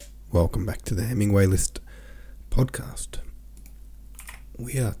Welcome back to the Hemingway List podcast.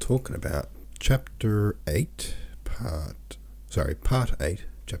 We are talking about Part 8,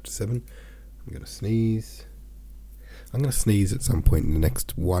 Chapter 7. I'm going to sneeze. I'm going to sneeze at some point in the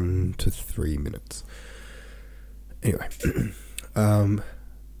next 1 to 3 minutes. Anyway, got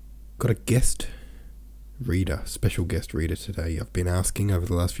a special guest reader today. I've been asking over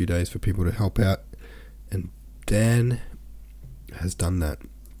the last few days for people to help out, and Dan has done that.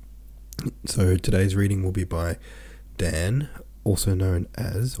 So today's reading will be by Dan, also known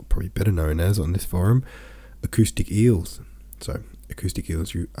as, or probably better known as on this forum, Acoustic Eels. So, Acoustic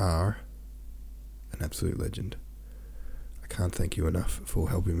Eels, you are an absolute legend. I can't thank you enough for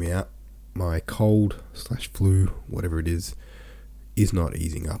helping me out. My cold/flu, whatever it is not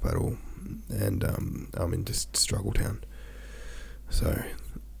easing up at all. And I'm in just struggle town. So,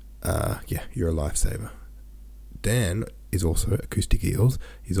 you're a lifesaver. Dan is also Acoustic Eels.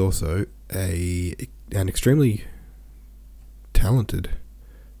 He's also an extremely talented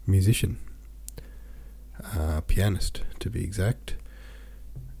musician, pianist to be exact.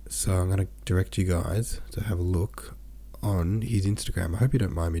 So I'm going to direct you guys to have a look on his Instagram. I hope you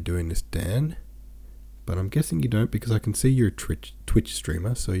don't mind me doing this, Dan, but I'm guessing you don't because I can see you're a Twitch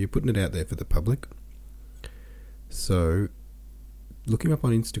streamer, so you're putting it out there for the public. So look him up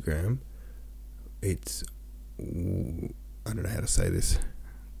on Instagram. It's, I don't know how to say this,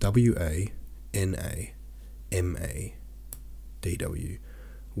 WANAMADW,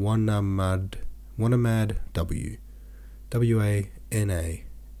 Wanamad W, WANAMADW,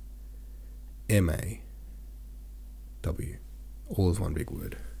 all is one big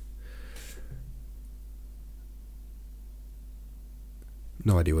word.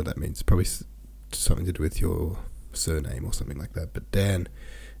 No idea what that means. Probably something to do with your surname or something like that. But Dan,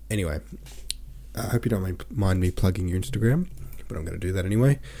 anyway, I hope you don't mind me plugging your Instagram, but I'm going to do that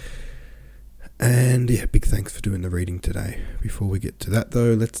anyway. And yeah, big thanks for doing the reading today. Before we get to that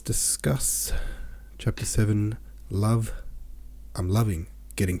though, let's discuss Chapter 7, Love. I'm loving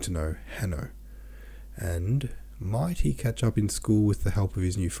getting to know Hanno. And might he catch up in school with the help of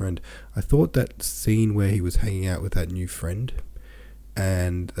his new friend? I thought that scene where he was hanging out with that new friend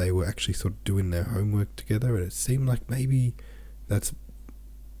and they were actually sort of doing their homework together, and it seemed like maybe that's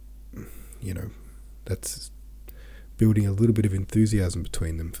building a little bit of enthusiasm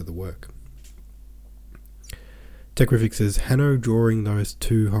between them for the work. Techrific says, Hanno drawing those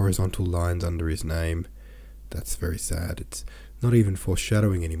 2 horizontal lines under his name. That's very sad. It's not even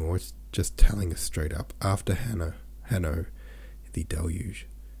foreshadowing anymore. It's just telling us straight up. After Hanno, the deluge.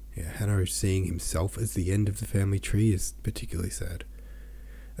 Yeah, Hanno seeing himself as the end of the family tree is particularly sad.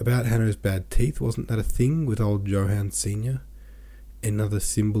 About Hanno's bad teeth, wasn't that a thing with old Johann Sr.? Another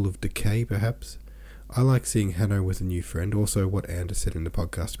symbol of decay, perhaps? I like seeing Hanno with a new friend. Also, what Anders said in the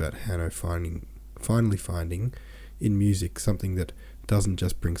podcast about Hanno finally finding in music something that doesn't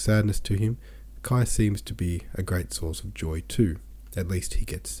just bring sadness to him. Kai seems to be a great source of joy too. At least he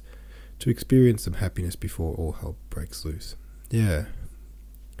gets to experience some happiness before all hell breaks loose. Yeah.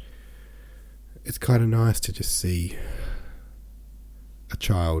 It's kind of nice to just see a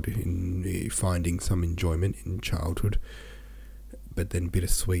child in finding some enjoyment in childhood, but then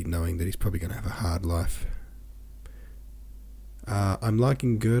bittersweet knowing that he's probably going to have a hard life. I'm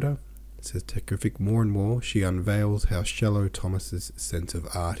liking Gerda, says Techrific, more and more. She unveils how shallow Thomas's sense of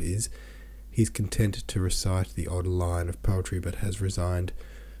art is. He's content to recite the odd line of poetry, but has resigned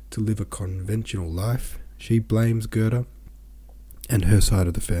to live a conventional life. She blames Gerda and her side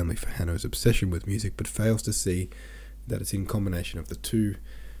of the family for Hanno's obsession with music, but fails to see that it's in combination of the two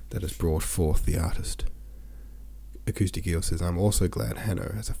that has brought forth the artist. Acoustic Eel says, I'm also glad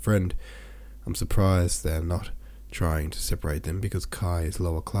Hanno has a friend. I'm surprised they're not trying to separate them because Kai is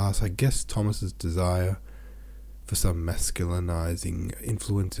lower class. I guess Thomas's desire for some masculinizing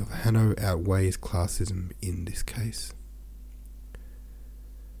influence of Hanno outweighs classism in this case.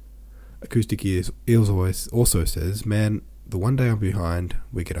 Acoustic Eels also says, man, the one day I'm behind,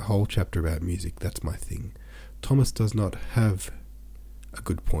 we get a whole chapter about music. That's my thing. Thomas does have a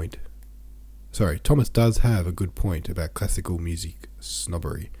good point about classical music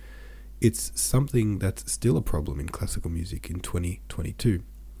snobbery. It's something that's still a problem in classical music in 2022,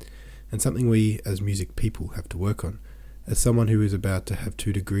 and something we as music people have to work on. As someone who is about to have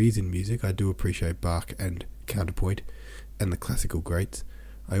 2 degrees in music, I do appreciate Bach and counterpoint and the classical greats.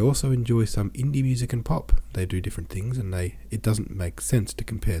 I also enjoy some indie music and pop. They do different things, and it doesn't make sense to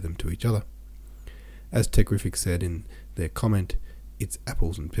compare them to each other. As Techrific said in their comment, it's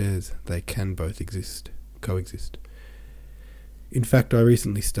apples and pears. They can both coexist. In fact, I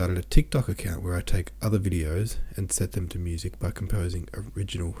recently started a TikTok account where I take other videos and set them to music by composing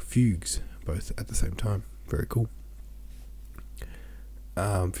original fugues, both at the same time. Very cool.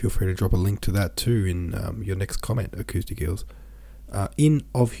 Feel free to drop a link to that too in your next comment, Acoustic Eels. In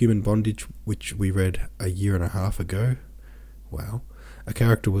Of Human Bondage, which we read a year and a half ago, wow, a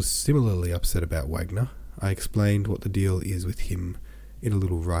character was similarly upset about Wagner. I explained what the deal is with him in a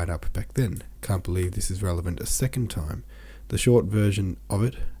little write-up back then. Can't believe this is relevant a second time. The short version of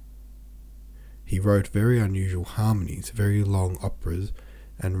it, he wrote very unusual harmonies, very long operas,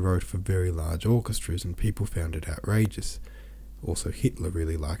 and wrote for very large orchestras, and people found it outrageous. Also, Hitler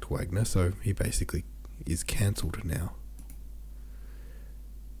really liked Wagner, so he basically is cancelled now.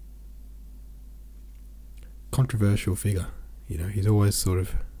 Controversial figure, he's always sort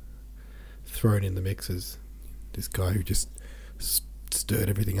of thrown in the mix as this guy who just stirred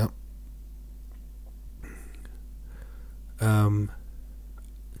everything up.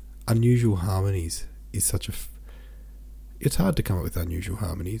 Unusual harmonies is such it's hard to come up with unusual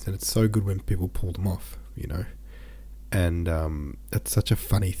harmonies, and it's so good when people pull them off, and it's such a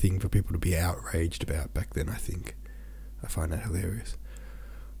funny thing for people to be outraged about back then. I find that hilarious.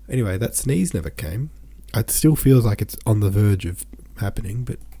 Anyway, that sneeze never came. It still feels like it's on the verge of happening,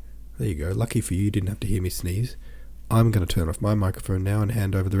 but there you go. Lucky for you didn't have to hear me sneeze. I'm going to turn off my microphone now and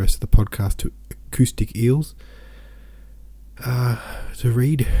hand over the rest of the podcast to Acoustic Eels to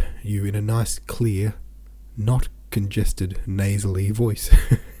read you in a nice, clear, not congested, nasally voice.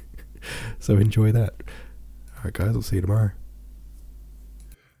 So enjoy that. Alright guys, I'll see you tomorrow.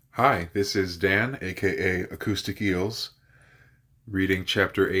 Hi, this is Dan, aka Acoustic Eels, reading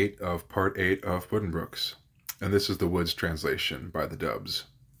Chapter 8 of Part 8 of Buddenbrooks, and this is the Woods translation by the Dubs.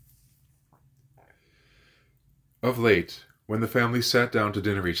 Of late, when the family sat down to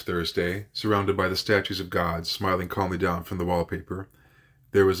dinner each Thursday, surrounded by the statues of gods smiling calmly down from the wallpaper,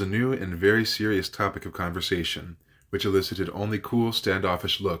 there was a new and very serious topic of conversation, which elicited only cool,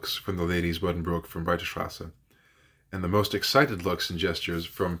 standoffish looks from the ladies Buddenbrook from Breitestrasse, and the most excited looks and gestures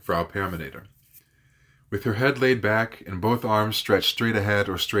from Frau Perminator. With her head laid back and both arms stretched straight ahead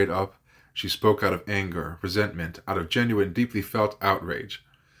or straight up, she spoke out of anger, resentment, out of genuine, deeply felt outrage.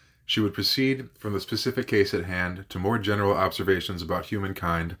 She would proceed from the specific case at hand to more general observations about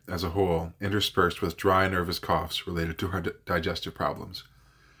humankind as a whole, interspersed with dry, nervous coughs related to her digestive problems.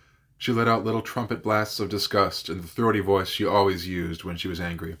 She let out little trumpet blasts of disgust in the throaty voice she always used when she was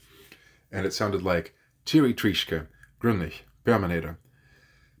angry, and it sounded like Tiri Trishke, Gründlich, Perminator.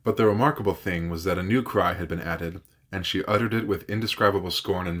 But the remarkable thing was that a new cry had been added, and she uttered it with indescribable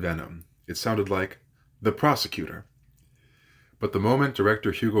scorn and venom. It sounded like, the prosecutor. But the moment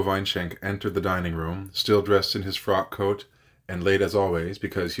Director Hugo Weinschenk entered the dining room, still dressed in his frock coat, and late as always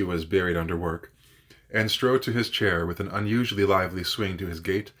because he was buried under work, and strode to his chair with an unusually lively swing to his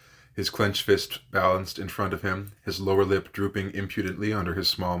gait, his clenched fist balanced in front of him, his lower lip drooping impudently under his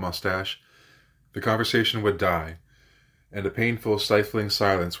small mustache, the conversation would die, and a painful, stifling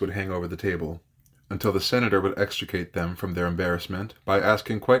silence would hang over the table, until the senator would extricate them from their embarrassment by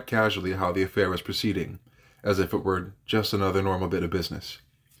asking quite casually how the affair was proceeding, as if it were just another normal bit of business.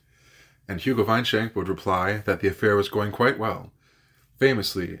 And Hugo Weinschenk would reply that the affair was going quite well,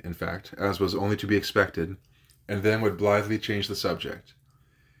 famously, in fact, as was only to be expected, and then would blithely change the subject.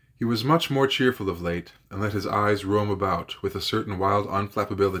 He was much more cheerful of late, and let his eyes roam about with a certain wild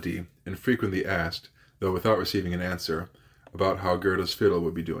unflappability, and frequently asked, though without receiving an answer, about how Gerda's fiddle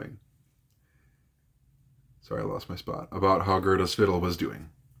would be doing. About how Gerda's fiddle was doing.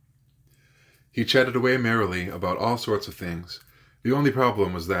 He chatted away merrily about all sorts of things. The only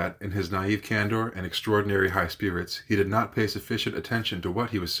problem was that, in his naive candor and extraordinary high spirits, he did not pay sufficient attention to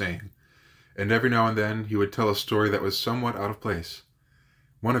what he was saying, and every now and then he would tell a story that was somewhat out of place.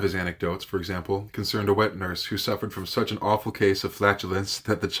 One of his anecdotes, for example, concerned a wet nurse who suffered from such an awful case of flatulence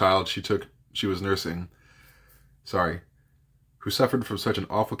that the child she was nursing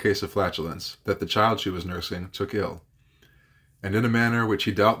took ill. And in a manner which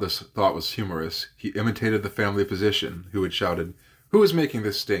he doubtless thought was humorous, he imitated the family physician, who had shouted, "Who is making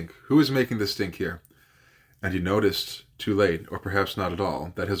this stink? Who is making this stink here?" And he noticed, too late, or perhaps not at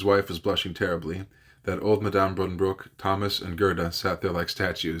all, that his wife was blushing terribly, that old Madame Buddenbrook, Thomas, and Gerda sat there like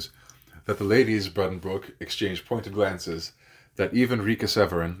statues, that the ladies Buddenbrook exchanged pointed glances, that even Rika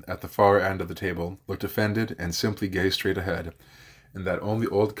Severin, at the far end of the table, looked offended and simply gazed straight ahead, and that only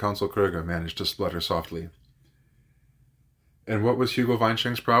old Counsel Kröger managed to splutter softly. And what was Hugo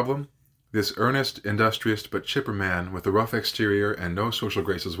Weinschenk's problem? This earnest, industrious, but chipper man with a rough exterior and no social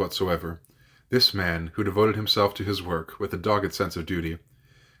graces whatsoever. This man, who devoted himself to his work with a dogged sense of duty.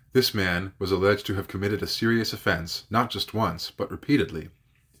 This man was alleged to have committed a serious offense, not just once, but repeatedly.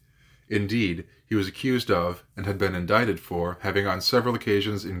 Indeed, he was accused of, and had been indicted for, having on several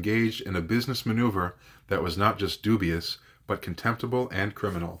occasions engaged in a business maneuver that was not just dubious, but contemptible and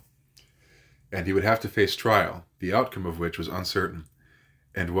criminal. And he would have to face trial, the outcome of which was uncertain.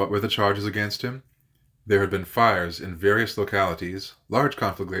 And what were the charges against him? There had been fires in various localities, large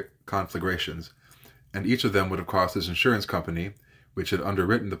conflagrations, and each of them would have cost his insurance company, which had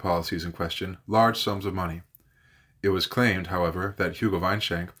underwritten the policies in question, large sums of money. It was claimed, however, that Hugo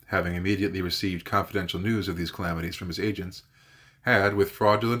Weinschenk, having immediately received confidential news of these calamities from his agents, had, with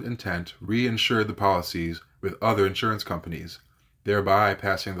fraudulent intent, reinsured the policies with other insurance companies, thereby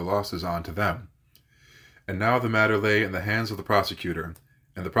passing the losses on to them. And now the matter lay in the hands of the prosecutor,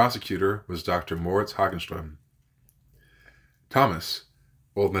 and the prosecutor was Dr. Moritz Hagenström. "Thomas,"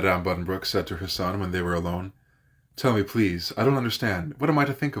 old Madame Buddenbrooks said to her son when they were alone, "tell me, please, I don't understand. What am I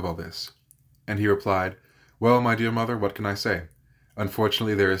to think of all this?" And he replied, "Well, my dear mother, what can I say?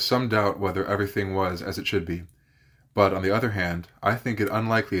 Unfortunately, there is some doubt whether everything was as it should be. But, on the other hand, I think it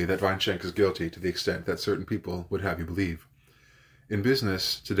unlikely that Weinschenk is guilty to the extent that certain people would have you believe. In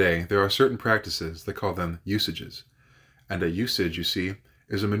business, today, there are certain practices, they call them usages. And a usage, you see,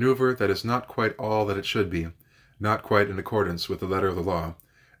 is a maneuver that is not quite all that it should be, not quite in accordance with the letter of the law,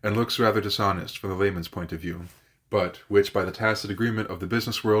 and looks rather dishonest from the layman's point of view, but which by the tacit agreement of the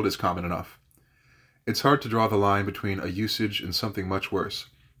business world is common enough. It's hard to draw the line between a usage and something much worse,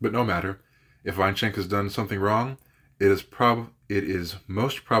 but no matter. If Weinschenk has done something wrong, it is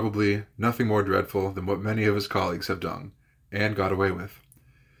most probably nothing more dreadful than what many of his colleagues have done, and got away with.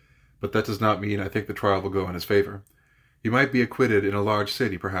 But that does not mean I think the trial will go in his favor. He might be acquitted in a large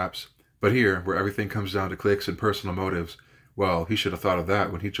city, perhaps, but here, where everything comes down to cliques and personal motives, well, he should have thought of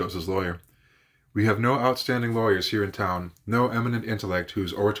that when he chose his lawyer. We have no outstanding lawyers here in town, no eminent intellect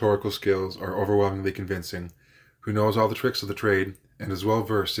whose oratorical skills are overwhelmingly convincing, who knows all the tricks of the trade, and is well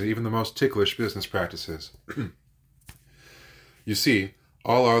versed in even the most ticklish business practices. You see,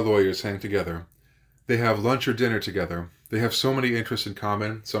 all our lawyers hang together. They have lunch or dinner together. They have so many interests in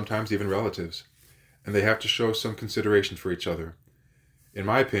common, sometimes even relatives. And they have to show some consideration for each other. In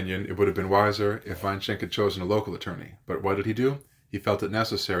my opinion, it would have been wiser if Weinschenk had chosen a local attorney. But what did he do? He felt it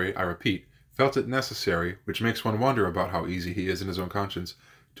necessary, I repeat, felt it necessary, which makes one wonder about how easy he is in his own conscience,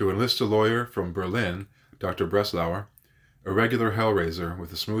 to enlist a lawyer from Berlin, Dr. Breslauer, a regular hell-raiser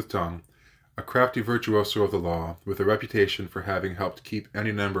with a smooth tongue, a crafty virtuoso of the law, with a reputation for having helped keep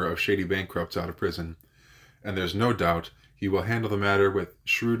any number of shady bankrupts out of prison. And there's no doubt he will handle the matter with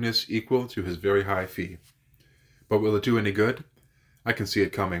shrewdness equal to his very high fee. But will it do any good? I can see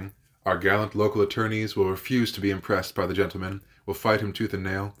it coming. Our gallant local attorneys will refuse to be impressed by the gentleman, will fight him tooth and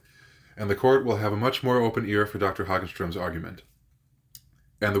nail, and the court will have a much more open ear for Dr. Hagenström's argument.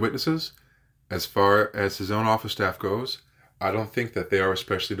 And the witnesses? As far as his own office staff goes, I don't think that they are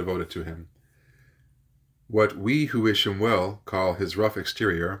especially devoted to him. What we who wish him well call his rough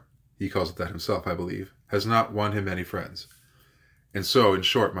exterior, he calls it that himself, I believe, has not won him many friends. And so, in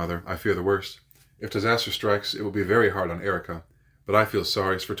short, Mother, I fear the worst. If disaster strikes, it will be very hard on Erica, but I feel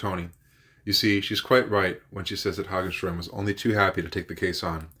sorriest for Tony. You see, she's quite right when she says that Hagenström was only too happy to take the case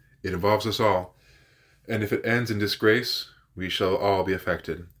on. It involves us all, and if it ends in disgrace, we shall all be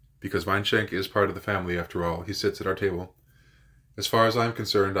affected, because Weinschenk is part of the family after all. He sits at our table. As far as I am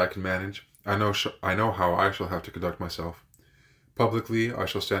concerned, I can manage. I know how I shall have to conduct myself. Publicly, I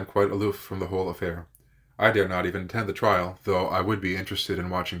shall stand quite aloof from the whole affair. I dare not even attend the trial, though I would be interested in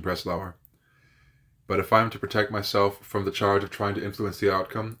watching Breslauer. But if I am to protect myself from the charge of trying to influence the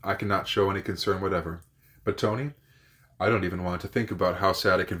outcome, I cannot show any concern whatever. But Tony, I don't even want to think about how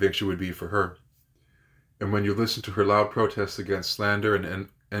sad a conviction would be for her. And when you listen to her loud protests against slander and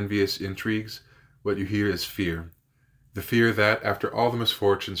envious intrigues, what you hear is fear. The fear that, after all the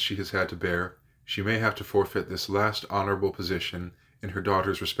misfortunes she has had to bear, she may have to forfeit this last honorable position in her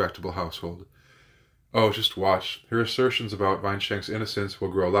daughter's respectable household. Oh, just watch. Her assertions about Weinschenk's innocence will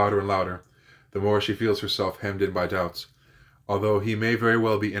grow louder and louder, the more she feels herself hemmed in by doubts. Although he may very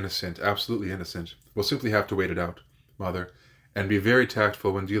well be innocent, absolutely innocent, we'll simply have to wait it out, Mother, and be very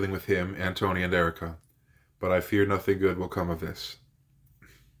tactful when dealing with him, and Tony, and Erica. But I fear nothing good will come of this.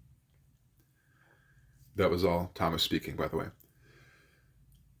 That was all Thomas speaking, by the way.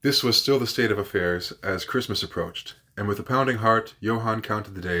 This was still the state of affairs as Christmas approached, and with a pounding heart, Johann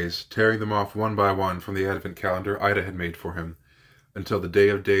counted the days, tearing them off one by one from the Advent calendar Ida had made for him, until the day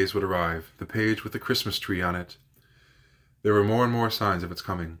of days would arrive, the page with the Christmas tree on it. There were more and more signs of its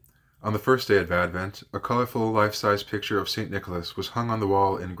coming. On the first day of Advent, a colorful life-size picture of St. Nicholas was hung on the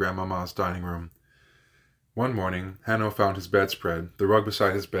wall in Grandmamma's dining room. One morning, Hanno found his bedspread, the rug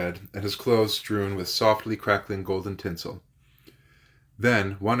beside his bed, and his clothes strewn with softly crackling golden tinsel.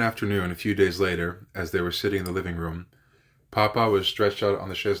 Then, one afternoon a few days later, as they were sitting in the living room, Papa was stretched out on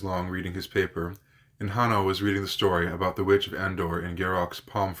the chaiselong reading his paper, and Hanno was reading the story about the witch of Endor in Geroc's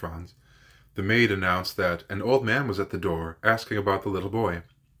palm fronds. The maid announced that an old man was at the door, asking about the little boy.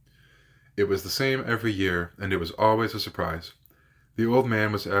 It was the same every year, and it was always a surprise. The old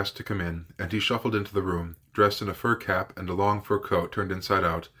man was asked to come in, and he shuffled into the room, dressed in a fur cap and a long fur coat turned inside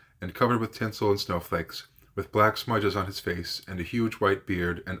out, and covered with tinsel and snowflakes, with black smudges on his face, and a huge white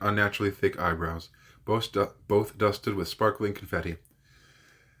beard, and unnaturally thick eyebrows, both dusted with sparkling confetti.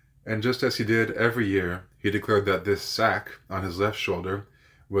 And just as he did every year, he declared that this sack on his left shoulder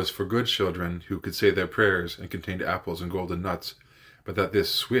was for good children who could say their prayers and contained apples and golden nuts, but that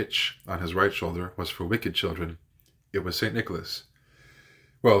this switch on his right shoulder was for wicked children. It was St. Nicholas.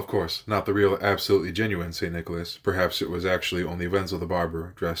 Well, of course, not the real, absolutely genuine St. Nicholas. Perhaps it was actually only Wenzel the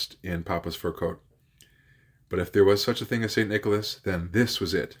barber, dressed in Papa's fur coat. But if there was such a thing as St. Nicholas, then this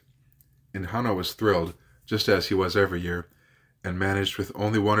was it. And Hanno was thrilled, just as he was every year, and managed with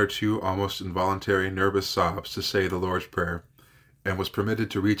only one or two almost involuntary nervous sobs to say the Lord's Prayer, and was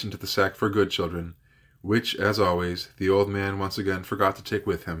permitted to reach into the sack for good children, which, as always, the old man once again forgot to take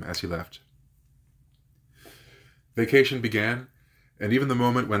with him as he left. Vacation began, and even the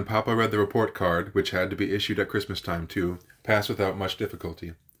moment when Papa read the report card, which had to be issued at Christmas time too, passed without much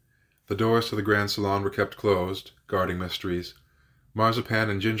difficulty. The doors to the grand salon were kept closed, guarding mysteries. Marzipan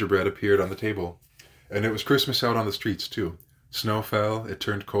and gingerbread appeared on the table, and it was Christmas out on the streets too. Snow fell, it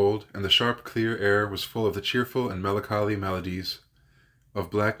turned cold, and the sharp, clear air was full of the cheerful and melancholy melodies of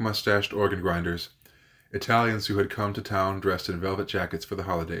black-mustached organ grinders, Italians who had come to town dressed in velvet jackets for the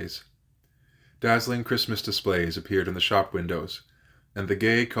holidays. Dazzling Christmas displays appeared in the shop windows, and the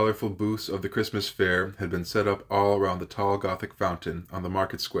gay, colorful booths of the Christmas fair had been set up all around the tall Gothic fountain on the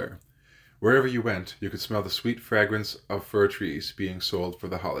market square. Wherever you went, you could smell the sweet fragrance of fir trees being sold for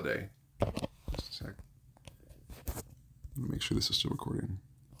the holiday. Just a sec. Let me make sure this is still recording.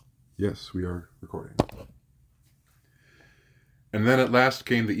 Yes, we are recording. And then at last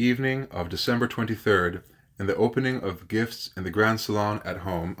came the evening of December 23rd, and the opening of gifts in the Grand Salon at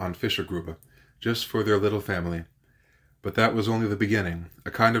home on Fischergrube, just for their little family. But that was only the beginning,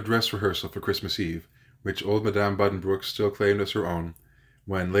 a kind of dress rehearsal for Christmas Eve, which old Madame Buddenbrooks still claimed as her own,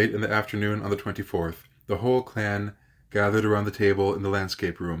 when, late in the afternoon on the 24th, the whole clan gathered around the table in the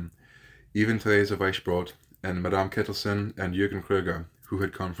landscape room, even Therese Weichbrot and Madame Kettelsen and Jürgen Kröger, who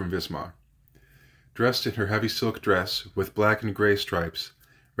had come from Wismar. Dressed in her heavy silk dress, with black and grey stripes,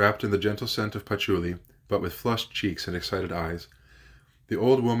 wrapped in the gentle scent of patchouli, but with flushed cheeks and excited eyes, the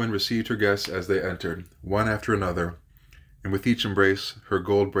old woman received her guests as they entered, one after another, and with each embrace her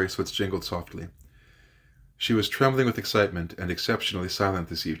gold bracelets jingled softly. She was trembling with excitement and exceptionally silent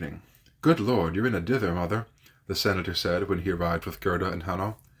this evening. "Good Lord, you're in a dither, Mother," the senator said when he arrived with Gerda and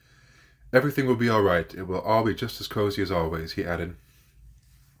Hanno. "Everything will be all right. It will all be just as cozy as always," he added.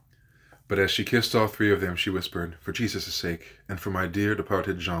 But as she kissed all three of them, she whispered, "For Jesus' sake, and for my dear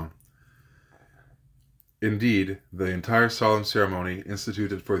departed Jean." Indeed, the entire solemn ceremony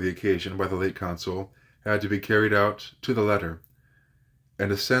instituted for the occasion by the late consul had to be carried out to the letter,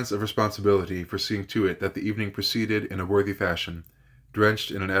 and a sense of responsibility for seeing to it that the evening proceeded in a worthy fashion,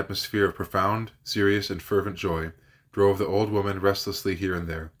 drenched in an atmosphere of profound, serious, and fervent joy, drove the old woman restlessly here and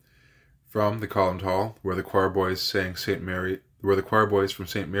there. From the columned hall, where the choir boys from St. Mary's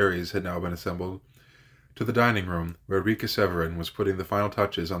had now been assembled, to the dining room, where Rika Severin was putting the final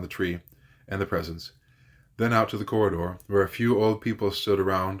touches on the tree and the presents, then out to the corridor, where a few old people stood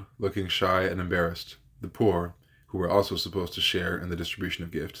around, looking shy and embarrassed, the poor, who were also supposed to share in the distribution of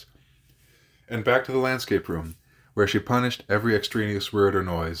gifts, and back to the landscape room, where she punished every extraneous word or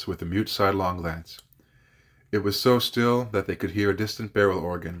noise with a mute sidelong glance. It was so still that they could hear a distant barrel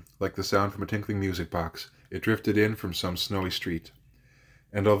organ, like the sound from a tinkling music box. It drifted in from some snowy street.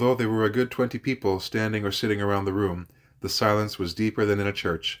 And although there were a good 20 people standing or sitting around the room, the silence was deeper than in a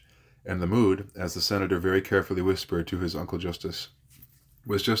church, and the mood, as the senator very carefully whispered to his Uncle Justus,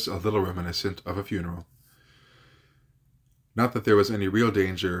 was just a little reminiscent of a funeral. Not that there was any real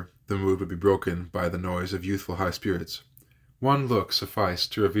danger the mood would be broken by the noise of youthful high spirits. One look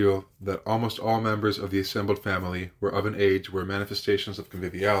sufficed to reveal that almost all members of the assembled family were of an age where manifestations of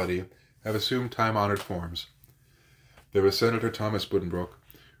conviviality have assumed time-honored forms. There was Senator Thomas Buddenbrook,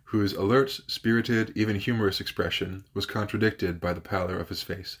 whose alert, spirited, even humorous expression was contradicted by the pallor of his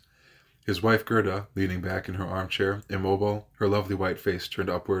face. His wife Gerda, leaning back in her armchair, immobile, her lovely white face turned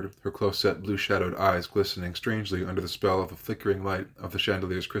upward, her close-set blue-shadowed eyes glistening strangely under the spell of the flickering light of the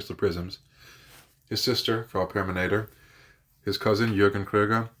chandelier's crystal prisms. his sister, Frau Perminator, his cousin, Jürgen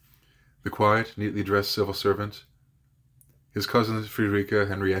Kröger, the quiet, neatly dressed civil servant, his cousins, Friederike,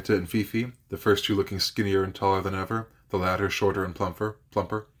 Henrietta, and Fifi, the first two looking skinnier and taller than ever, the latter shorter and plumper,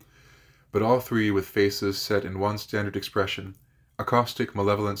 but all three with faces set in one standard expression, a caustic,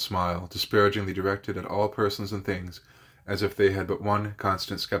 malevolent smile, disparagingly directed at all persons and things, as if they had but one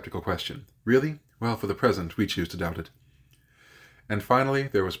constant skeptical question. Really? Well, for the present, we choose to doubt it. And finally,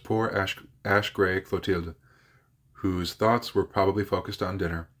 there was poor ash-gray Clotilde, whose thoughts were probably focused on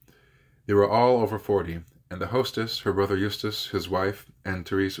dinner. They were all over 40, and the hostess, her brother Justus, his wife, and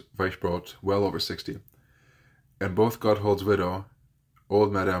Therese Weichbrot, well over 60. And both Gotthold's widow,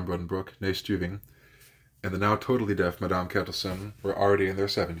 old Madame Buddenbrook, née Stuving, and the now totally deaf Madame Kettelsen were already in their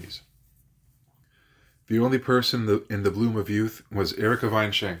 70s. The only person in the bloom of youth was Erika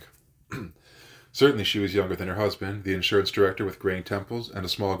Weinschenk. Certainly she was younger than her husband, the insurance director with graying temples and a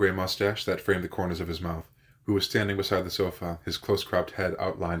small gray mustache that framed the corners of his mouth, who was standing beside the sofa, his close-cropped head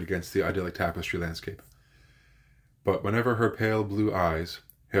outlined against the idyllic tapestry landscape. But whenever her pale blue eyes,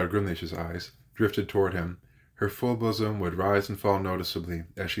 Herr Grimlich's eyes, drifted toward him, her full bosom would rise and fall noticeably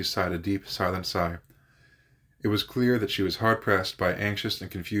as she sighed a deep, silent sigh. It was clear that she was hard-pressed by anxious and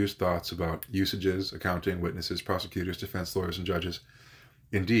confused thoughts about usages, accounting, witnesses, prosecutors, defense lawyers, and judges.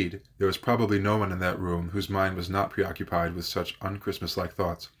 Indeed, there was probably no one in that room whose mind was not preoccupied with such un-Christmas-like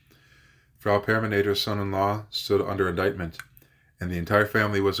thoughts. Frau Perminator's son-in-law stood under indictment, and the entire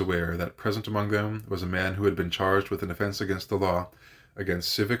family was aware that present among them was a man who had been charged with an offense against the law,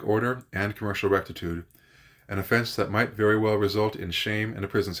 against civic order and commercial rectitude, an offense that might very well result in shame and a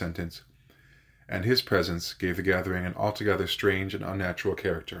prison sentence. And his presence gave the gathering an altogether strange and unnatural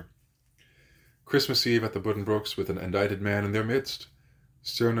character. Christmas Eve at the Buddenbrooks with an indicted man in their midst.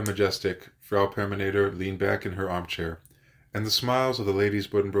 Stern and majestic, Frau Perminator leaned back in her armchair, and the smiles of the ladies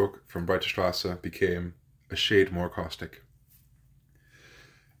Buddenbrook from Breitestrasse became a shade more caustic.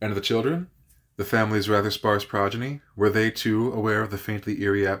 And the children? The family's rather sparse progeny? Were they, too, aware of the faintly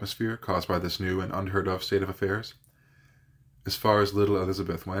eerie atmosphere caused by this new and unheard-of state of affairs? As far as little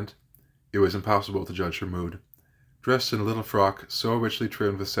Elizabeth went, it was impossible to judge her mood. Dressed in a little frock so richly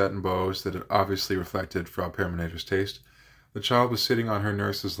trimmed with satin bows that it obviously reflected Frau Perminator's taste, the child was sitting on her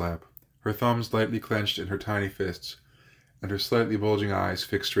nurse's lap, her thumbs lightly clenched in her tiny fists, and her slightly bulging eyes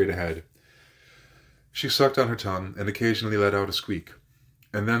fixed straight ahead. She sucked on her tongue and occasionally let out a squeak,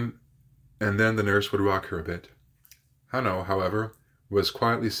 and then the nurse would rock her a bit. Hanno, however, was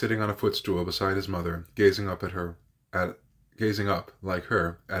quietly sitting on a footstool beside his mother, gazing up, like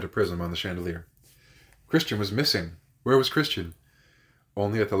her, at a prism on the chandelier. Christian was missing. Where was Christian?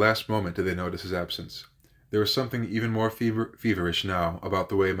 Only at the last moment did they notice his absence. There was something even more feverish now about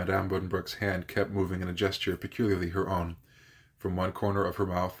the way Madame Buddenbrook's hand kept moving in a gesture peculiarly her own, from one corner of her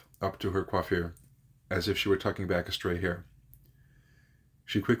mouth up to her coiffure, as if she were tucking back a stray hair.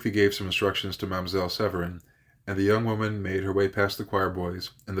 She quickly gave some instructions to Mademoiselle Severin, and the young woman made her way past the choir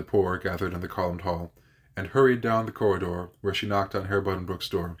boys and the poor gathered in the columned hall, and hurried down the corridor where she knocked on Herr Buddenbrook's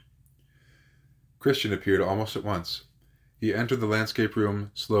door. Christian appeared almost at once. He entered the landscape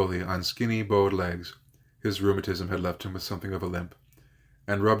room slowly on skinny, bowed legs. His rheumatism had left him with something of a limp,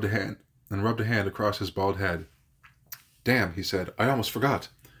 and rubbed a hand across his bald head. "Damn," he said, "I almost forgot."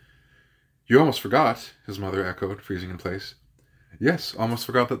 "You almost forgot?" his mother echoed, freezing in place. "Yes, almost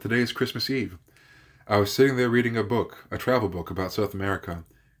forgot that today is Christmas Eve. I was sitting there reading a book, a travel book about South America.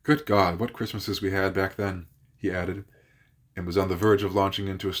 Good God, what Christmases we had back then," he added, and was on the verge of launching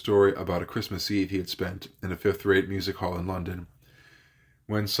into a story about a Christmas Eve he had spent in a fifth-rate music hall in London,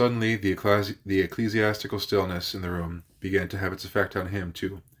 when suddenly the ecclesiastical stillness in the room began to have its effect on him,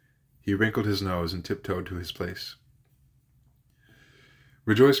 too. He wrinkled his nose and tiptoed to his place.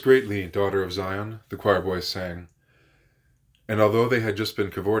 "Rejoice greatly, daughter of Zion," the choir boys sang. And although they had just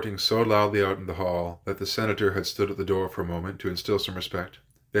been cavorting so loudly out in the hall that the senator had stood at the door for a moment to instill some respect,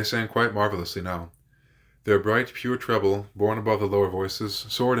 they sang quite marvelously now. Their bright, pure treble, borne above the lower voices,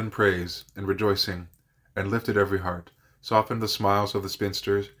 soared in praise and rejoicing, and lifted every heart, softened the smiles of the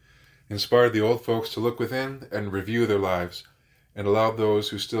spinsters, inspired the old folks to look within and review their lives, and allowed those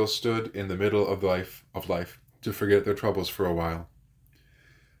who still stood in the middle of life to forget their troubles for a while.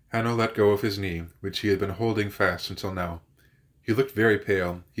 Hanno let go of his knee, which he had been holding fast until now. He looked very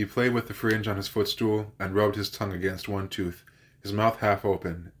pale. He played with the fringe on his footstool and rubbed his tongue against one tooth, his mouth half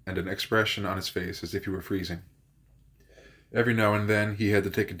open, and an expression on his face as if he were freezing. Every now and then he had to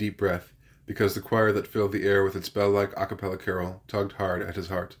take a deep breath, because the choir that filled the air with its bell-like a cappella carol tugged hard at his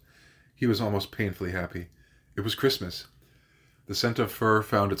heart. He was almost painfully happy. It was Christmas. The scent of fur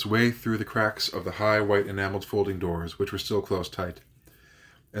found its way through the cracks of the high white enameled folding doors, which were still closed tight.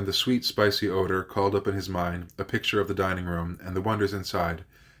 and the sweet, spicy odor called up in his mind a picture of the dining room and the wonders inside,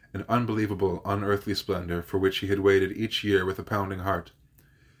 an unbelievable, unearthly splendor for which he had waited each year with a pounding heart.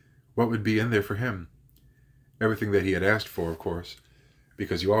 What would be in there for him? Everything that he had asked for, of course,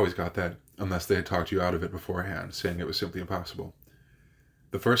 because you always got that, unless they had talked you out of it beforehand, saying it was simply impossible.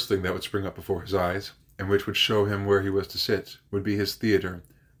 The first thing that would spring up before his eyes, and which would show him where he was to sit, would be his theater,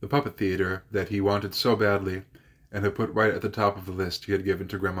 the puppet theater that he wanted so badly, and had put right at the top of the list he had given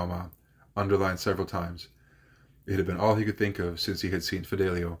to Grandmama, underlined several times. It had been all he could think of since he had seen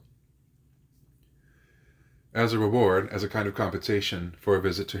Fidelio. As a reward, as a kind of compensation for a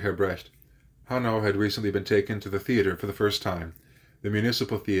visit to Herr Brecht, Hanno had recently been taken to the theater for the first time, the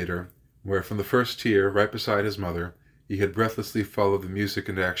municipal theater, where from the first tier, right beside his mother, he had breathlessly followed the music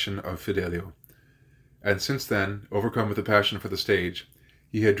and action of Fidelio. And since then, overcome with a passion for the stage,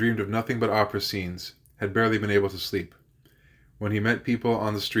 he had dreamed of nothing but opera scenes, had barely been able to sleep. When he met people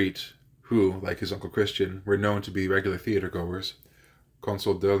on the street, who, like his Uncle Christian, were known to be regular theater-goers,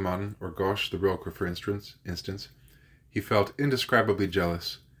 Consul Dellmann or Gosch the broker, for instance, he felt indescribably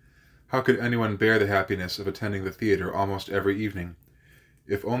jealous. How could anyone bear the happiness of attending the theater almost every evening?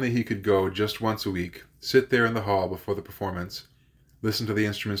 If only he could go just once a week, sit there in the hall before the performance, listen to the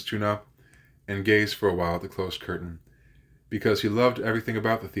instruments tune up, and gaze for a while at the closed curtain. Because he loved everything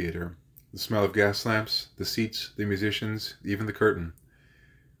about the theater, the smell of gas lamps, the seats, the musicians, even the curtain.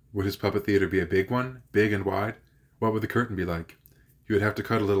 Would his puppet theater be a big one, big and wide? What would the curtain be like? He would have to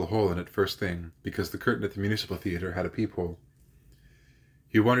cut a little hole in it first thing, because the curtain at the municipal theater had a peephole.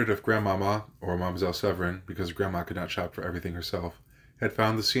 He wondered if Grandmama, or Mademoiselle Severin, because Grandma could not shop for everything herself, had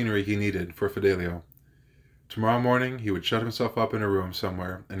found the scenery he needed for Fidelio. Tomorrow morning he would shut himself up in a room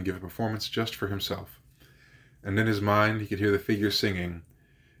somewhere and give a performance just for himself. And in his mind he could hear the figures singing.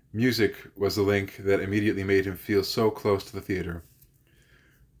 Music was the link that immediately made him feel so close to the theater.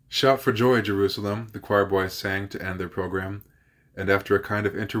 "Shout for joy, Jerusalem," the choir boys sang to end their program, and after a kind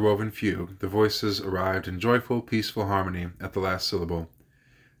of interwoven fugue, the voices arrived in joyful, peaceful harmony at the last syllable.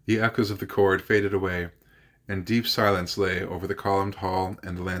 The echoes of the chord faded away, and deep silence lay over the columned hall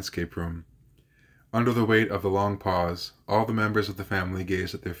and the landscape room. Under the weight of the long pause, all the members of the family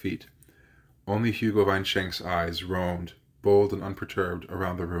gazed at their feet. Only Hugo Weinschenk's eyes roamed, bold and unperturbed,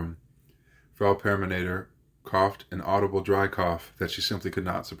 around the room. Frau Permaneder coughed an audible dry cough that she simply could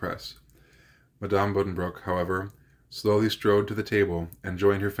not suppress. Madame Buddenbrooks, however, slowly strode to the table and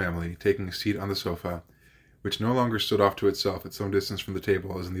joined her family, taking a seat on the sofa, which no longer stood off to itself at some distance from the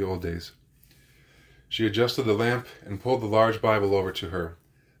table as in the old days. She adjusted the lamp and pulled the large Bible over to her,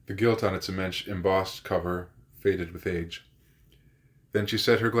 the gilt on its immense embossed cover faded with age. Then she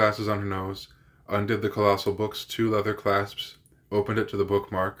set her glasses on her nose, undid the colossal book's 2 leather clasps, opened it to the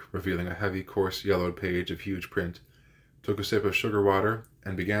bookmark, revealing a heavy, coarse, yellowed page of huge print, took a sip of sugar water,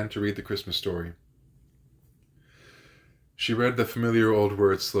 and began to read the Christmas story. She read the familiar old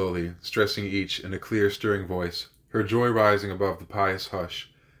words slowly, stressing each in a clear, stirring voice, her joy rising above the pious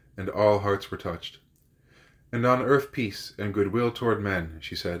hush, and all hearts were touched. "And on earth peace and goodwill toward men,"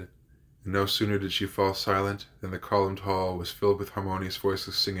 she said, and no sooner did she fall silent than the columned hall was filled with harmonious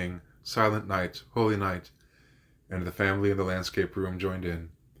voices singing, "Silent night, holy night," and the family in the landscape room joined in.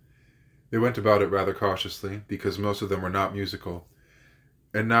 They went about it rather cautiously, because most of them were not musical,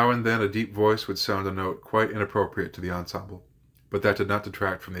 and now and then a deep voice would sound a note quite inappropriate to the ensemble, but that did not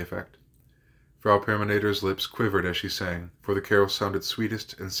detract from the effect. Frau Permaneder's lips quivered as she sang, for the carol sounded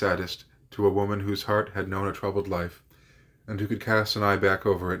sweetest and saddest to a woman whose heart had known a troubled life, and who could cast an eye back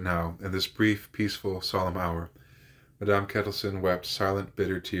over it now, in this brief, peaceful, solemn hour. Madame Kettelsen wept silent,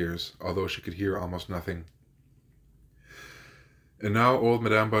 bitter tears, although she could hear almost nothing. And now old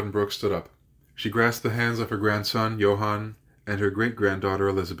Madame Buddenbrooks stood up. She grasped the hands of her grandson, Johann, and her great-granddaughter,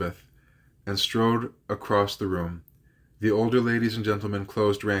 Elizabeth, and strode across the room. The older ladies and gentlemen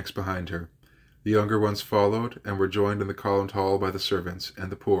closed ranks behind her. The younger ones followed, and were joined in the columned hall by the servants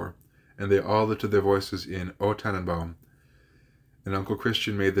and the poor, and they all lifted their voices in O Tannenbaum. And Uncle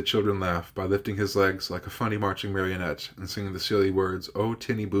Christian made the children laugh by lifting his legs like a funny marching marionette and singing the silly words, "O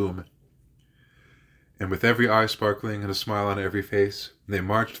Tinny Boom." And with every eye sparkling and a smile on every face, they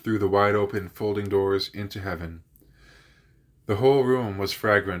marched through the wide-open folding doors into heaven. The whole room was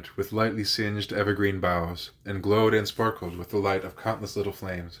fragrant with lightly singed evergreen boughs, and glowed and sparkled with the light of countless little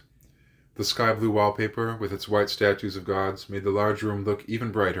flames. The sky-blue wallpaper, with its white statues of gods, made the large room look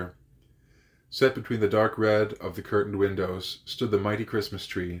even brighter. Set between the dark red of the curtained windows stood the mighty Christmas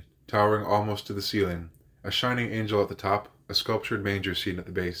tree, towering almost to the ceiling, a shining angel at the top, a sculptured manger scene at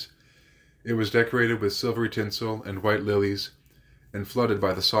the base. It was decorated with silvery tinsel and white lilies, and flooded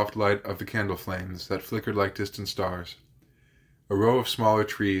by the soft light of the candle flames that flickered like distant stars. A row of smaller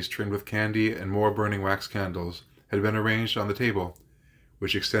trees trimmed with candy and more burning wax candles had been arranged on the table,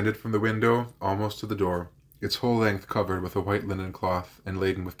 which extended from the window almost to the door, its whole length covered with a white linen cloth and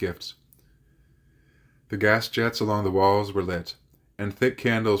laden with gifts. The gas jets along the walls were lit, and thick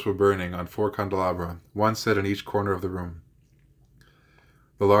candles were burning on 4 candelabra, one set in each corner of the room.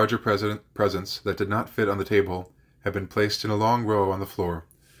 The larger presents that did not fit on the table had been placed in a long row on the floor,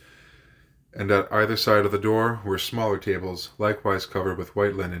 and at either side of the door were smaller tables, likewise covered with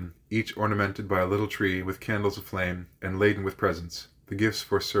white linen, each ornamented by a little tree with candles aflame and laden with presents, the gifts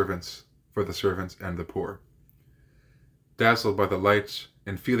for the servants and the poor. Dazzled by the light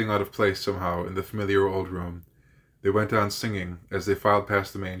and feeling out of place somehow in the familiar old room, they went on singing as they filed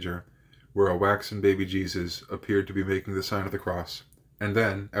past the manger, where a waxen baby Jesus appeared to be making the sign of the cross, and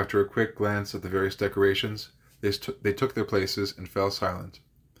then, after a quick glance at the various decorations, they took their places and fell silent.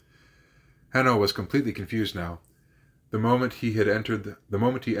 Hanno was completely confused now. The moment he entered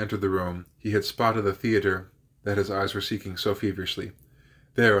the room, he had spotted the theatre that his eyes were seeking so feverishly.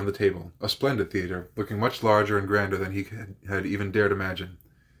 There on the table, a splendid theatre, looking much larger and grander than he had even dared imagine.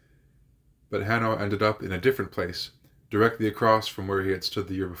 But Hanno ended up in a different place, directly across from where he had stood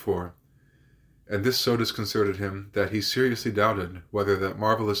the year before, and this so disconcerted him that he seriously doubted whether that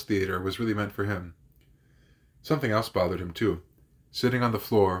marvelous theatre was really meant for him. Something else bothered him, too. Sitting on the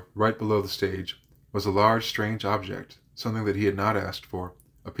floor, right below the stage, was a large, strange object, something that he had not asked for,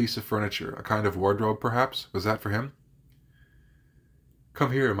 a piece of furniture, a kind of wardrobe, perhaps. Was that for him?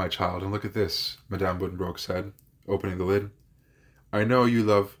 "Come here, my child, and look at this," Madame Buddenbrooks said, opening the lid. I know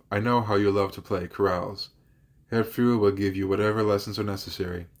how you love to play chorales. Herr Fuhrer will give you whatever lessons are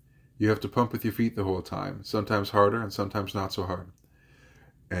necessary. You have to pump with your feet the whole time, sometimes harder and sometimes not so hard.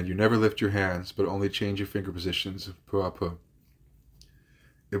 And you never lift your hands, but only change your finger positions peu à peu.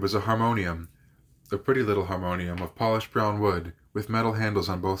 It was a harmonium, a pretty little harmonium of polished brown wood, with metal handles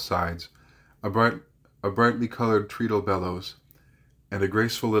on both sides, a brightly colored treacle bellows, and a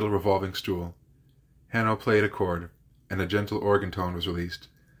graceful little revolving stool. Hanno played a chord, and a gentle organ tone was released,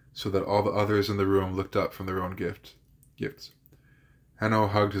 so that all the others in the room looked up from their own gifts. Hanno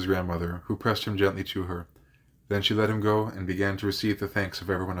hugged his grandmother, who pressed him gently to her. Then she let him go and began to receive the thanks of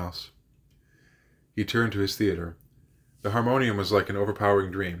everyone else. He turned to his theatre. The harmonium was like an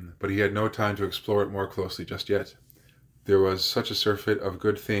overpowering dream, but he had no time to explore it more closely just yet. There was such a surfeit of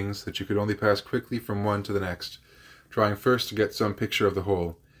good things that you could only pass quickly from one to the next, trying first to get some picture of the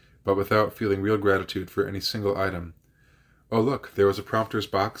whole, but without feeling real gratitude for any single item. Oh, look, there was a prompter's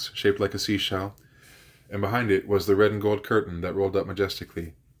box, shaped like a seashell, and behind it was the red and gold curtain that rolled up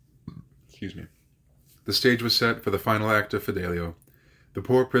majestically. The stage was set for the final act of Fidelio. The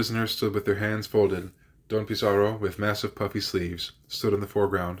poor prisoners stood with their hands folded. Don Pizarro, with massive puffy sleeves, stood in the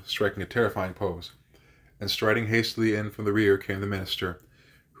foreground, striking a terrifying pose. And striding hastily in from the rear came the minister,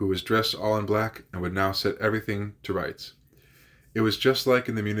 who was dressed all in black and would now set everything to rights. It was just like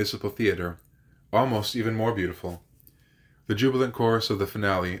in the municipal theatre, almost even more beautiful. The jubilant chorus of the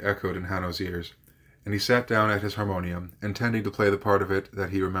finale echoed in Hanno's ears, and he sat down at his harmonium, intending to play the part of it that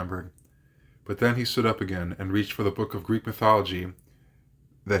he remembered. But then he stood up again and reached for the book of Greek mythology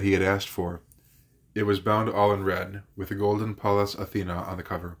that he had asked for. It was bound all in red, with the golden Pallas Athena on the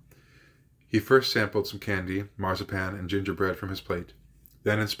cover. He first sampled some candy, marzipan, and gingerbread from his plate,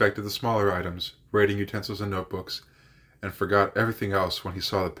 then inspected the smaller items, writing utensils and notebooks, and forgot everything else when he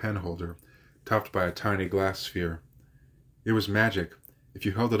saw the pen holder, topped by a tiny glass sphere. It was magic. If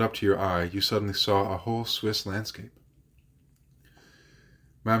you held it up to your eye, you suddenly saw a whole Swiss landscape.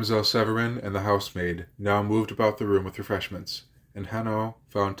 Mademoiselle Severin and the housemaid now moved about the room with refreshments, and Hanno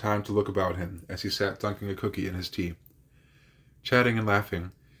found time to look about him as he sat dunking a cookie in his tea. Chatting and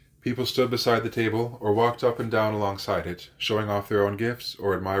laughing, people stood beside the table or walked up and down alongside it, showing off their own gifts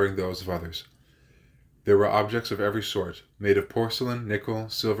or admiring those of others. There were objects of every sort, made of porcelain, nickel,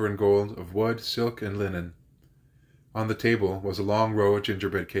 silver and gold, of wood, silk, and linen. On the table was a long row of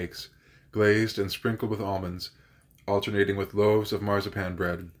gingerbread cakes, glazed and sprinkled with almonds, alternating with loaves of marzipan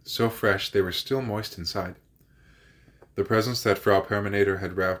bread, so fresh they were still moist inside. The presents that Frau Perminator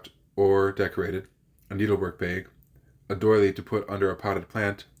had wrapped or decorated, a needlework bag, a doily to put under a potted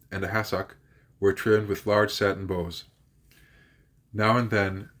plant, and a hassock, were trimmed with large satin bows. Now and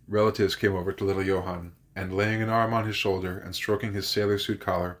then relatives came over to little Johann, and laying an arm on his shoulder and stroking his sailor suit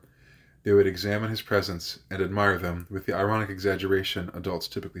collar, they would examine his presents and admire them with the ironic exaggeration adults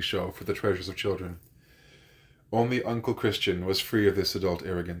typically show for the treasures of children. Only Uncle Christian was free of this adult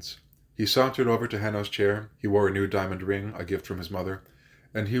arrogance. He sauntered over to Hanno's chair. He wore a new diamond ring, a gift from his mother,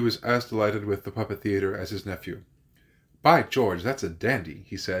 and he was as delighted with the puppet theatre as his nephew. "By George, that's a dandy,"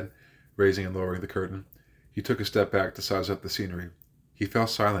 he said, raising and lowering the curtain. He took a step back to size up the scenery. He fell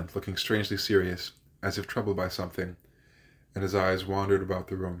silent, looking strangely serious, as if troubled by something, and his eyes wandered about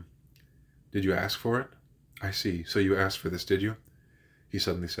the room. "Did you ask for it? I see. So you asked for this, did you?" he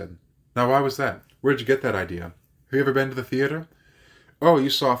suddenly said. "Now why was that? Where did you get that idea? Have you ever been to the theater? Oh, you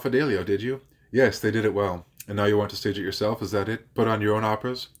saw Fidelio, did you? Yes, they did it well. And now you want to stage it yourself, is that it? Put on your own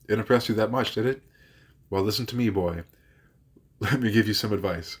operas? It impressed you that much, did it? Well, listen to me, boy. Let me give you some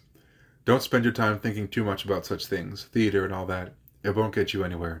advice. Don't spend your time thinking too much about such things, theater and all that. It won't get you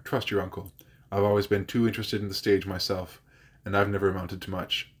anywhere. Trust your uncle. I've always been too interested in the stage myself, and I've never amounted to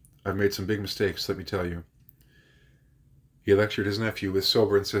much. I've made some big mistakes, let me tell you." He lectured his nephew with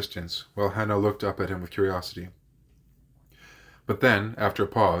sober insistence, while Hanno looked up at him with curiosity. But then, after a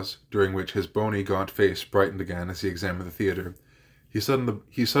pause, during which his bony, gaunt face brightened again as he examined the theater, he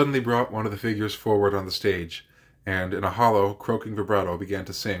suddenly brought one of the figures forward on the stage, and, in a hollow, croaking vibrato, began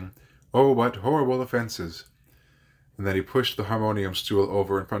to sing, "Oh, what horrible offenses!" And then he pushed the harmonium stool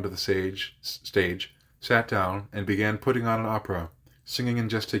over in front of the stage, sat down, and began putting on an opera, singing and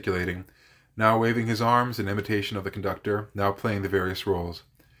gesticulating, now waving his arms in imitation of the conductor, now playing the various roles.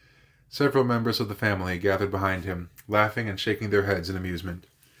 Several members of the family gathered behind him, laughing and shaking their heads in amusement.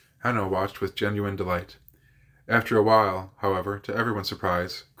 Hanno watched with genuine delight. After a while, however, to everyone's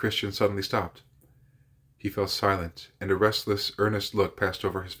surprise, Christian suddenly stopped. He fell silent, and a restless, earnest look passed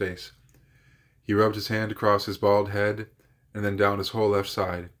over his face. He rubbed his hand across his bald head, and then down his whole left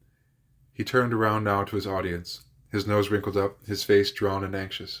side. He turned around now to his audience, his nose wrinkled up, his face drawn and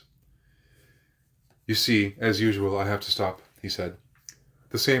anxious. "You see, as usual, I have to stop," he said.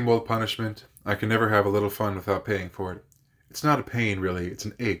 "The same old punishment. I can never have a little fun without paying for it. It's not a pain, really. It's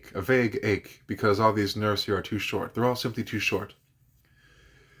an ache, a vague ache, because all these nerves here are too short. They're all simply too short."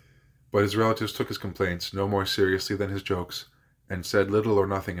 But his relatives took his complaints no more seriously than his jokes, and said little or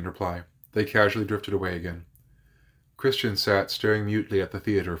nothing in reply. They casually drifted away again. Christian sat staring mutely at the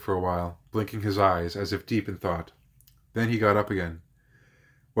theater for a while, blinking his eyes as if deep in thought. Then he got up again.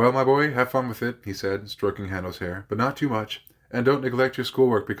 "Well, my boy, have fun with it," he said, stroking Hanno's hair, "but not too much. And don't neglect your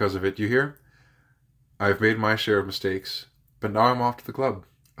schoolwork because of it, you hear? I've made my share of mistakes, but now I'm off to the club.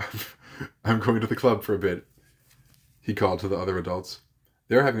 I'm going to the club for a bit," he called to the other adults.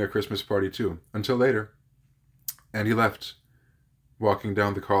 "They're having a Christmas party, too. Until later." And he left, walking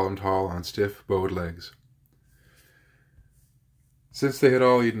down the columned hall on stiff, bowed legs. Since they had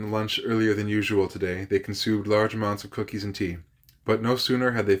all eaten lunch earlier than usual today, they consumed large amounts of cookies and tea. But no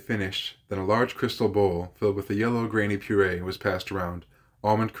sooner had they finished than a large crystal bowl filled with a yellow grainy puree was passed around,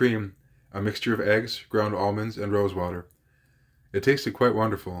 almond cream, a mixture of eggs, ground almonds, and rose water. It tasted quite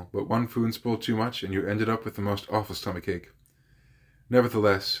wonderful, but one spoonful too much and you ended up with the most awful stomachache.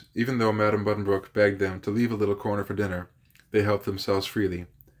 Nevertheless, even though Madame Buddenbrooks begged them to leave a little corner for dinner, they helped themselves freely,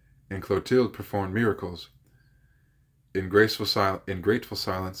 and Clotilde performed miracles. In grateful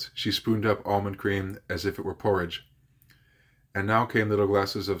silence, she spooned up almond cream as if it were porridge. And now came little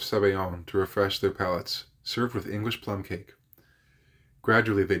glasses of sabayon to refresh their palates, served with English plum cake.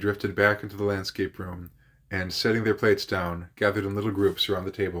 Gradually they drifted back into the landscape room, and, setting their plates down, gathered in little groups around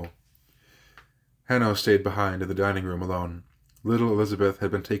the table. Hanno stayed behind in the dining room alone. Little Elizabeth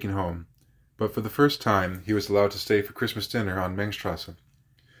had been taken home, but for the first time he was allowed to stay for Christmas dinner on Mengstrasse.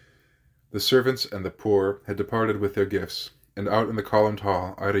 The servants and the poor had departed with their gifts, and out in the columned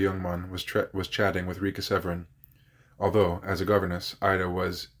hall Ida Youngman was chatting with Rika Severin, although, as a governess,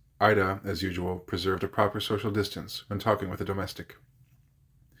 Ida, as usual, preserved a proper social distance when talking with a domestic.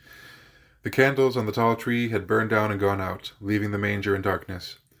 The candles on the tall tree had burned down and gone out, leaving the manger in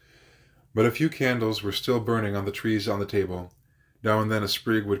darkness. But a few candles were still burning on the trees on the table. Now and then a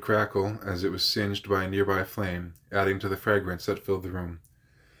sprig would crackle as it was singed by a nearby flame, adding to the fragrance that filled the room.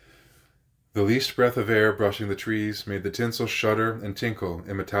 The least breath of air brushing the trees made the tinsel shudder and tinkle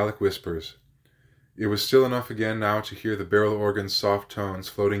in metallic whispers. It was still enough again now to hear the barrel organ's soft tones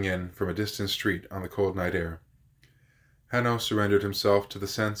floating in from a distant street on the cold night air. Hanno surrendered himself to the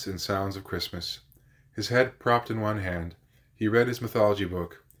scents and sounds of Christmas. His head propped in one hand, he read his mythology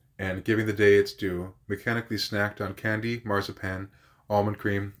book, and, giving the day its due, mechanically snacked on candy, marzipan, almond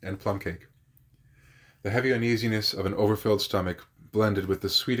cream, and plum cake. The heavy uneasiness of an overfilled stomach blended with the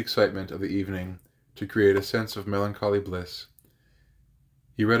sweet excitement of the evening to create a sense of melancholy bliss.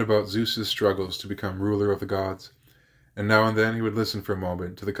 He read about Zeus's struggles to become ruler of the gods, and now and then he would listen for a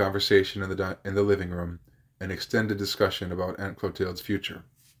moment to the conversation in the living room, an extended discussion about Aunt Clotilde's future.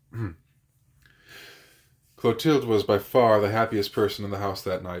 Clotilde was by far the happiest person in the house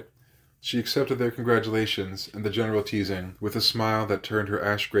that night. She accepted their congratulations and the general teasing with a smile that turned her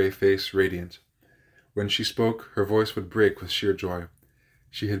ash-gray face radiant. When she spoke, her voice would break with sheer joy.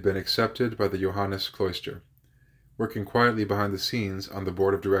 she had been accepted by the Johannes cloister. Working quietly behind the scenes on the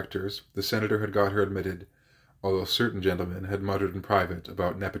board of directors, the senator had got her admitted, although certain gentlemen had muttered in private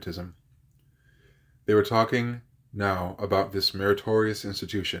about nepotism. They were talking now about this meritorious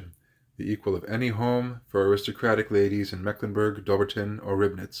institution, the equal of any home for aristocratic ladies in Mecklenburg, Dobbertin, or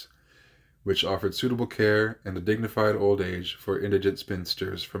Ribnitz, which offered suitable care and a dignified old age for indigent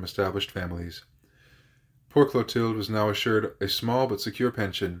spinsters from established families. Poor Clotilde was now assured a small but secure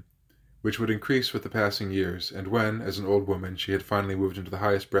pension, which would increase with the passing years, and when, as an old woman, she had finally moved into the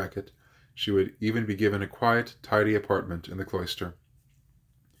highest bracket, she would even be given a quiet, tidy apartment in the cloister.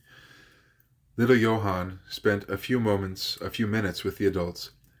 Little Johann spent a few minutes with the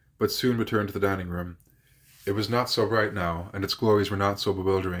adults, but soon returned to the dining room. It was not so bright now, and its glories were not so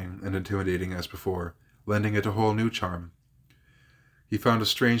bewildering and intimidating as before, lending it a whole new charm. He found a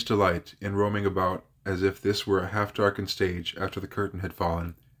strange delight in roaming about as if this were a half-darkened stage after the curtain had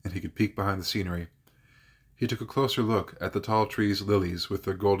fallen, and he could peek behind the scenery. He took a closer look at the tall trees' lilies with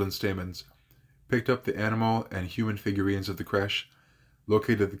their golden stamens, picked up the animal and human figurines of the creche,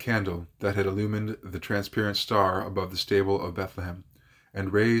 located the candle that had illumined the transparent star above the stable of Bethlehem,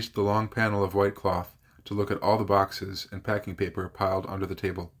 and raised the long panel of white cloth to look at all the boxes and packing paper piled under the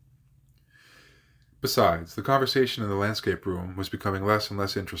table. Besides, the conversation in the landscape room was becoming less and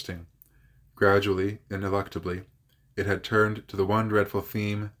less interesting. Gradually, ineluctably, it had turned to the one dreadful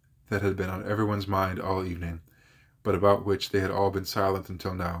theme that had been on everyone's mind all evening, but about which they had all been silent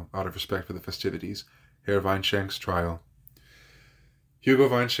until now, out of respect for the festivities, Herr Weinschenk's trial. Hugo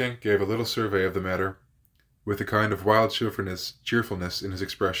Weinschenk gave a little survey of the matter, with a kind of wild cheerfulness in his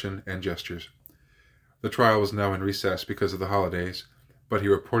expression and gestures. The trial was now in recess because of the holidays, but he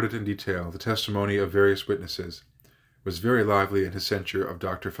reported in detail the testimony of various witnesses, was very lively in his censure of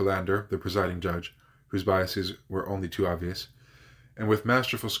Dr. Philander, the presiding judge, whose biases were only too obvious, and with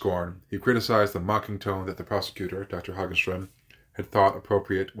masterful scorn he criticized the mocking tone that the prosecutor, Dr. Hagenström, had thought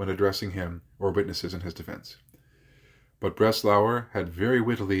appropriate when addressing him or witnesses in his defense. But Breslauer had very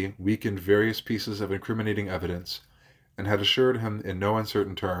wittily weakened various pieces of incriminating evidence, and had assured him in no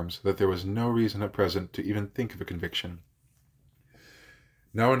uncertain terms that there was no reason at present to even think of a conviction.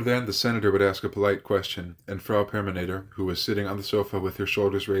 Now and then the senator would ask a polite question, and Frau Permenator, who was sitting on the sofa with her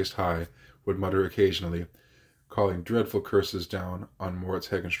shoulders raised high, would mutter occasionally, calling dreadful curses down on Moritz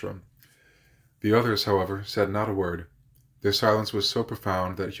Hagenström. The others, however, said not a word. Their silence was so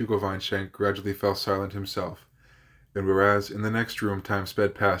profound that Hugo Weinschenk gradually fell silent himself, and whereas in the next room time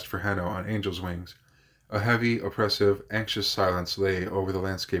sped past for Hanno on angel's wings, a heavy, oppressive, anxious silence lay over the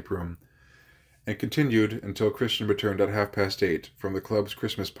landscape room, and continued until Christian returned at 8:30 from the club's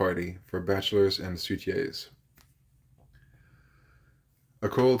Christmas party for bachelors and suitiers. A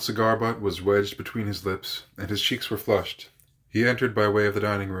cold cigar butt was wedged between his lips, and his cheeks were flushed. He entered by way of the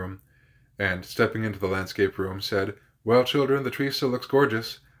dining room, and, stepping into the landscape room, said, "Well, children, the tree still looks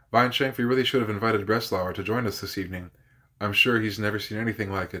gorgeous. Weinschenk, we really should have invited Breslauer to join us this evening. I'm sure he's never seen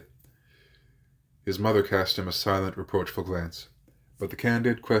anything like it." His mother cast him a silent, reproachful glance, but the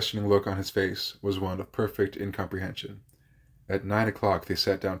candid, questioning look on his face was one of perfect incomprehension. At 9 o'clock they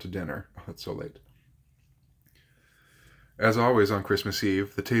sat down to dinner. Oh, it's so late. As always on Christmas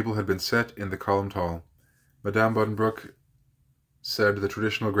Eve, the table had been set in the columned hall. Madame Buddenbrooks said the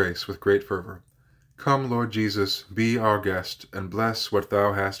traditional grace with great fervor. "Come, Lord Jesus, be our guest, and bless what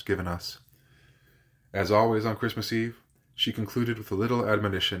thou hast given us." As always on Christmas Eve, she concluded with a little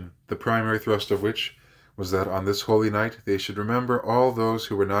admonition, the primary thrust of which was that on this holy night they should remember all those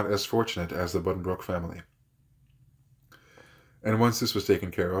who were not as fortunate as the Buddenbrooks family. And once this was taken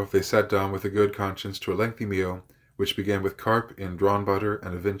care of, they sat down with a good conscience to a lengthy meal, which began with carp in drawn butter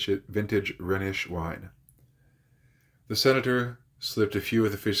and a vintage Rhenish wine. The senator slipped a few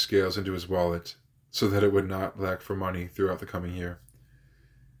of the fish scales into his wallet, so that it would not lack for money throughout the coming year.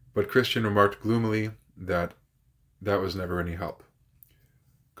 But Christian remarked gloomily that was never any help.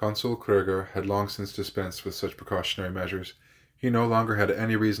 Consul Kröger had long since dispensed with such precautionary measures. He no longer had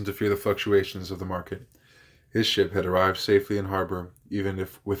any reason to fear the fluctuations of the market. His ship had arrived safely in harbor, even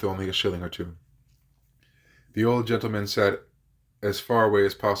if with only a shilling or two. The old gentleman sat as far away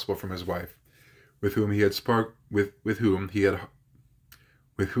as possible from his wife, with whom he had spoken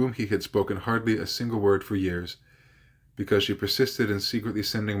hardly a single word for years, because she persisted in secretly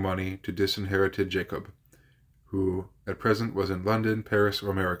sending money to disinherited Jacob, who at present was in London, Paris, or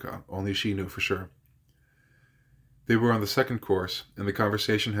America, only she knew for sure. They were on the second course, and the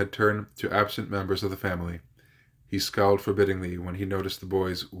conversation had turned to absent members of the family. He scowled forbiddingly when he noticed the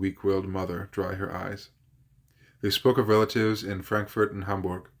boy's weak-willed mother dry her eyes. They spoke of relatives in Frankfurt and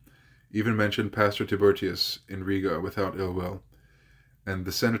Hamburg, even mentioned Pastor Tiburtius in Riga without ill will, and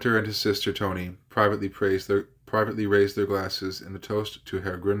the senator and his sister Tony privately raised their glasses in a toast to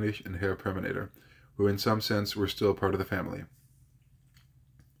Herr Grünlich and Herr Perminator, who in some sense were still part of the family.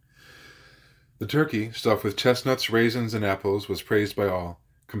 The turkey, stuffed with chestnuts, raisins, and apples, was praised by all.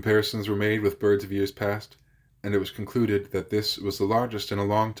 Comparisons were made with birds of years past, and it was concluded that this was the largest in a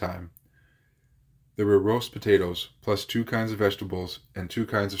long time. There were roast potatoes, plus 2 kinds of vegetables, and 2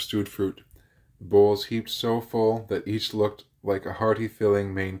 kinds of stewed fruit, bowls heaped so full that each looked like a hearty,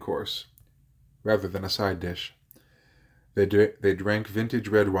 filling main course, rather than a side dish. They drank vintage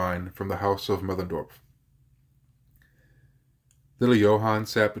red wine from the house of Mellendorf. Little Johann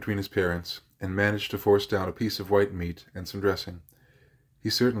sat between his parents, and managed to force down a piece of white meat and some dressing. He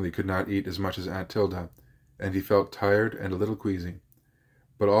certainly could not eat as much as Aunt Tilda, and he felt tired and a little queasy.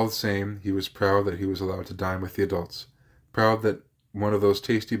 But all the same, he was proud that he was allowed to dine with the adults, proud that one of those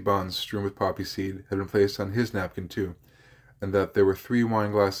tasty buns strewn with poppy seed had been placed on his napkin too, and that there were 3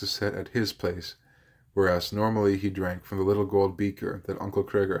 wine glasses set at his place, whereas normally he drank from the little gold beaker that Uncle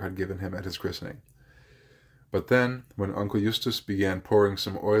Kreger had given him at his christening. But then, when Uncle Eustace began pouring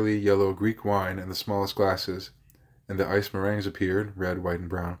some oily yellow Greek wine in the smallest glasses, and the iced meringues appeared, red, white, and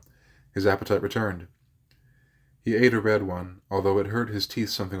brown, his appetite returned. He ate a red one, although it hurt his teeth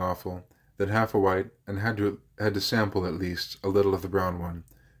something awful, then half a white, and had to sample at least a little of the brown one,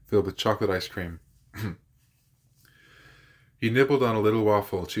 filled with chocolate ice cream. He nibbled on a little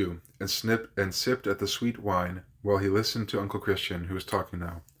waffle, too, and sipped at the sweet wine, while he listened to Uncle Christian, who was talking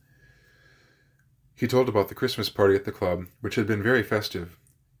now. He told about the Christmas party at the club, which had been very festive.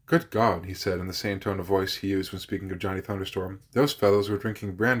 "Good God," he said in the same tone of voice he used when speaking of Johnny Thunderstorm, "those fellows were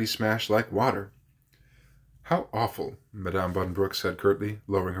drinking brandy smash like water." "How awful," Madame Buddenbrooks said curtly,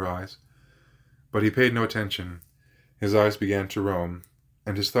 lowering her eyes. But he paid no attention. His eyes began to roam,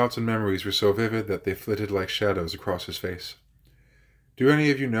 and his thoughts and memories were so vivid that they flitted like shadows across his face. "Do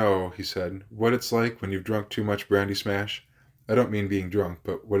any of you know," he said, "what it's like when you've drunk too much brandy smash? I don't mean being drunk,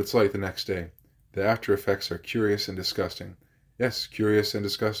 but what it's like the next day. The after effects are curious and disgusting. Yes, curious and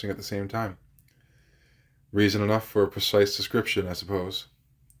disgusting at the same time." "Reason enough for a precise description, I suppose,"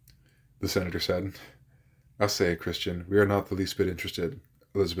 the senator said. "I'll say, Christian, we are not the least bit interested,"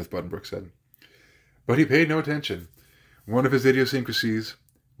 Elizabeth Buddenbrooks said. But he paid no attention. One of his idiosyncrasies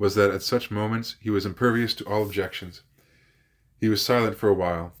was that at such moments he was impervious to all objections. He was silent for a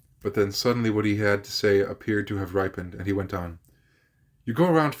while, but then suddenly what he had to say appeared to have ripened, and he went on. "You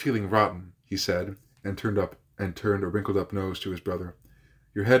go around feeling rotten," he said, and turned a wrinkled-up nose to his brother.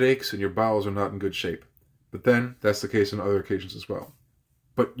 "Your head aches and your bowels are not in good shape. But then, that's the case on other occasions as well.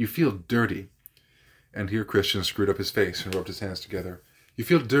 But you feel dirty." And here Christian screwed up his face and rubbed his hands together. "You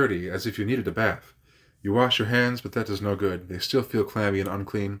feel dirty, as if you needed a bath. You wash your hands, but that does no good. They still feel clammy and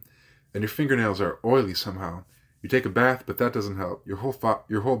unclean. And your fingernails are oily somehow. You take a bath, but that doesn't help. Your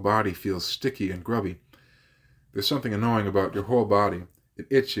whole body feels sticky and grubby. There's something annoying about your whole body. It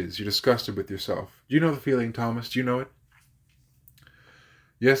itches. You're disgusted with yourself. Do you know the feeling, Thomas? Do you know it?"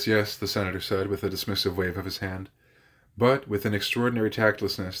 "Yes, yes," the senator said, with a dismissive wave of his hand. But, with an extraordinary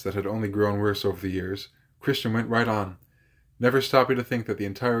tactlessness that had only grown worse over the years, Christian went right on, never stopping to think that the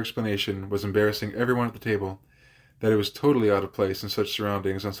entire explanation was embarrassing everyone at the table, that it was totally out of place in such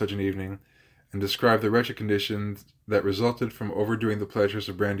surroundings on such an evening, and described the wretched conditions that resulted from overdoing the pleasures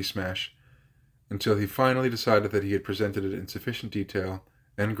of brandy smash, until he finally decided that he had presented it in sufficient detail,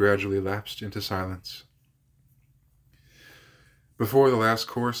 and gradually lapsed into silence. Before the last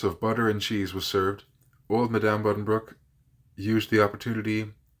course of butter and cheese was served, old Madame Buddenbrook used the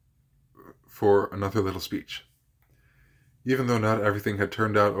opportunity for another little speech. Even though not everything had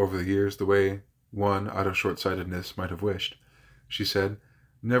turned out over the years the way one, out of short-sightedness, might have wished, she said,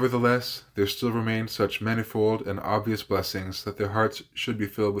 nevertheless, there still remained such manifold and obvious blessings that their hearts should be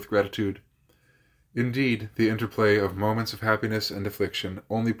filled with gratitude. Indeed, the interplay of moments of happiness and affliction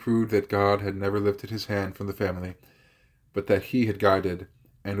only proved that God had never lifted his hand from the family, but that he had guided,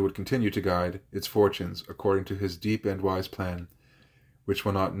 and would continue to guide, its fortunes according to his deep and wise plan, which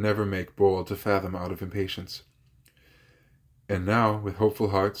one ought never make bold to fathom out of impatience. And now, with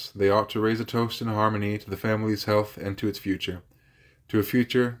hopeful hearts, they ought to raise a toast in harmony to the family's health and to its future, to a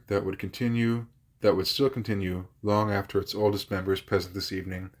future that would still continue long after its oldest members present this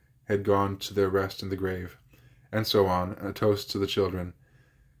evening had gone to their rest in the grave, and so on, a toast to the children.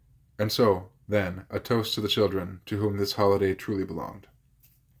 And so, then, a toast to the children, to whom this holiday truly belonged.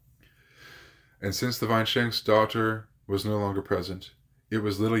 And since the Weinschenk's daughter was no longer present, it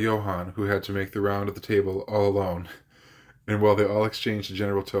was little Johann who had to make the round of the table all alone, and while they all exchanged a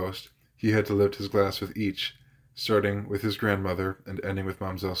general toast, he had to lift his glass with each, starting with his grandmother and ending with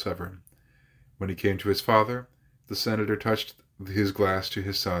Mamselle Severin. When he came to his father, the senator touched his glass to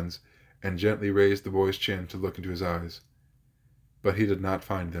his son's and gently raised the boy's chin to look into his eyes. But he did not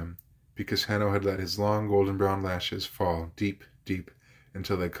find them, because Hanno had let his long golden-brown lashes fall deep, deep,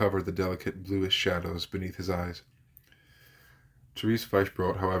 until they covered the delicate bluish shadows beneath his eyes. Therese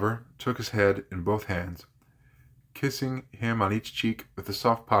Weisbrot, however, took his head in both hands, kissing him on each cheek with a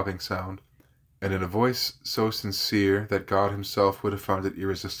soft popping sound, and in a voice so sincere that God himself would have found it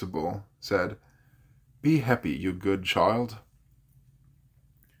irresistible, said, "Be happy, you good child."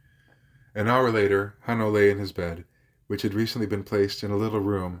 An hour later, Hanno lay in his bed, which had recently been placed in a little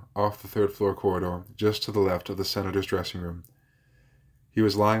room off the third-floor corridor, just to the left of the senator's dressing room. He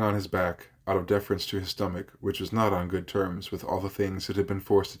was lying on his back, out of deference to his stomach, which was not on good terms with all the things it had been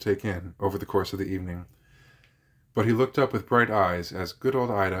forced to take in over the course of the evening. But he looked up with bright eyes as good old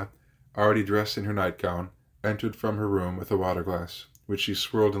Ida, already dressed in her nightgown, entered from her room with a water-glass, which she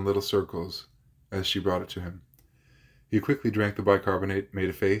swirled in little circles as she brought it to him. He quickly drank the bicarbonate, made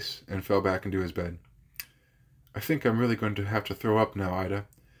a face, and fell back into his bed. "I think I'm really going to have to throw up now, Ida."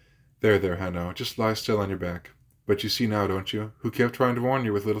 There, Hanno, just lie still on your back. But you see now, don't you, who kept trying to warn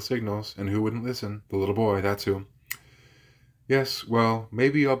you with little signals, and who wouldn't listen? The little boy, that's who. Yes, well,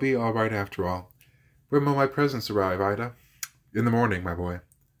 maybe I'll be all right after all. When will my presents arrive, Ida? In the morning, my boy.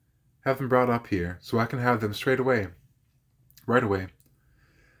 Have them brought up here, so I can have them straight away. Right away.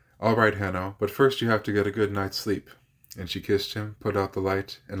 All right, Hanno, but first you have to get a good night's sleep. And she kissed him, put out the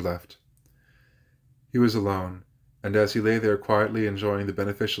light, and left. He was alone, and as he lay there quietly enjoying the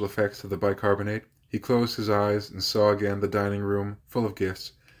beneficial effects of the bicarbonate, he closed his eyes and saw again the dining room, full of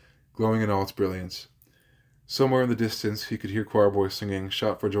gifts, glowing in all its brilliance. Somewhere in the distance he could hear choir boys singing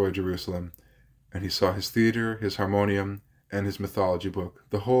 "Shout for Joy, Jerusalem," and he saw his theater, his harmonium, and his mythology book,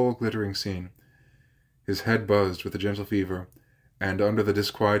 the whole glittering scene. His head buzzed with a gentle fever, and under the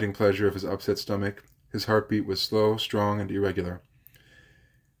disquieting pleasure of his upset stomach, his heartbeat was slow, strong, and irregular.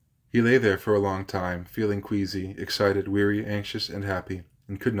 He lay there for a long time, feeling queasy, excited, weary, anxious, and happy,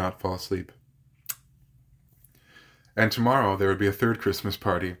 and could not fall asleep. And tomorrow there would be a third Christmas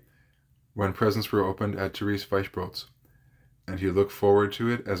party, when presents were opened at Therese Weisbrot's, and he looked forward to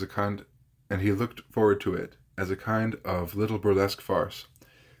it as a kind of little burlesque farce.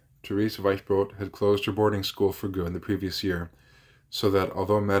 Therese Weisbrot had closed her boarding school for good the previous year, so that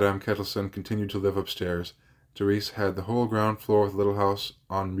although Madame Kettleson continued to live upstairs, Therese had the whole ground floor of the little house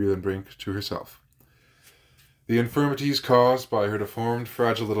on Mühlenbrink to herself. The infirmities caused by her deformed,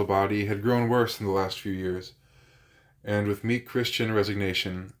 fragile little body had grown worse in the last few years, and with meek Christian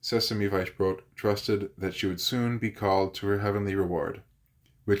resignation, Sesame Weisbrot trusted that she would soon be called to her heavenly reward,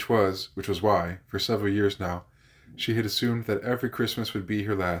 which was why, for several years now, she had assumed that every Christmas would be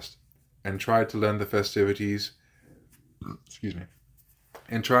her last, and tried to lend the festivities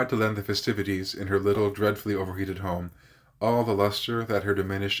in her little, dreadfully overheated home all the luster that her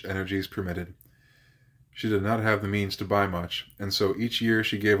diminished energies permitted. She did not have the means to buy much, and so each year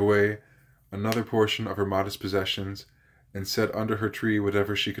she gave away another portion of her modest possessions, and set under her tree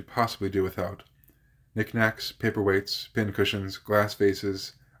whatever she could possibly do without: knickknacks, paperweights, pincushions, glass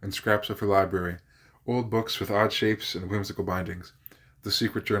vases, and scraps of her library, old books with odd shapes and whimsical bindings, the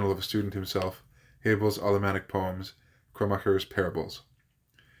secret journal of a student himself, Hebel's Alemannic poems, Cromacher's parables.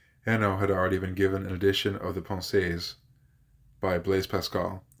 Hanno had already been given an edition of the Pensées by Blaise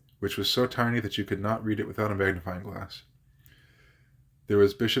Pascal, which was so tiny that you could not read it without a magnifying glass. There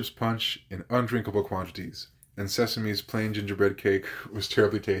was Bishop's punch in undrinkable quantities, and Sesame's plain gingerbread cake was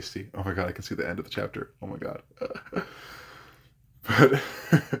terribly tasty. Oh my god, I can see the end of the chapter. Oh my god.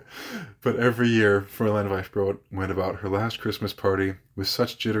 But every year, Fräulein Weisbrot went about her last Christmas party with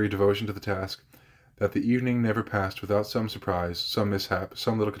such jittery devotion to the task that the evening never passed without some surprise, some mishap,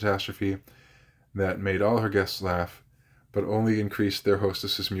 some little catastrophe that made all her guests laugh, but only increased their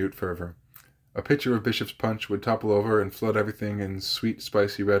hostess's mute fervor. A pitcher of Bishop's punch would topple over and flood everything in sweet,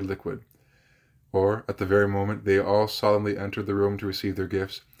 spicy red liquid. Or, at the very moment they all solemnly entered the room to receive their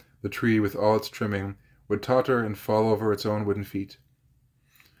gifts, the tree, with all its trimming, would totter and fall over its own wooden feet.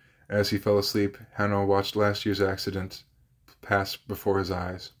 As he fell asleep, Hanno watched last year's accident pass before his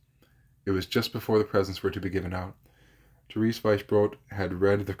eyes. It was just before the presents were to be given out. Therese Weisbrot had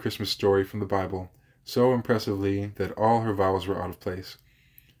read the Christmas story from the Bible so impressively that all her vowels were out of place.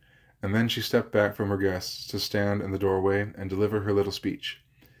 And then she stepped back from her guests to stand in the doorway and deliver her little speech.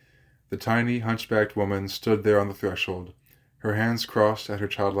 The tiny, hunchbacked woman stood there on the threshold, her hands crossed at her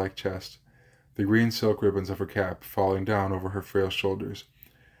childlike chest, the green silk ribbons of her cap falling down over her frail shoulders,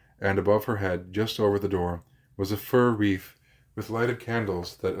 and above her head, just over the door, was a fir wreath with lighted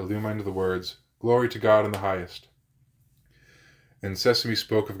candles that illumined the words, "Glory to God in the highest." And Sesame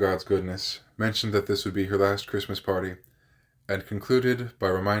spoke of God's goodness, mentioned that this would be her last Christmas party, and concluded by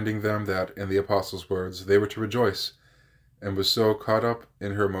reminding them that, in the apostles' words, they were to rejoice, and was so caught up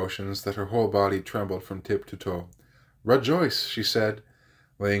in her emotions that her whole body trembled from tip to toe. "Rejoice," she said,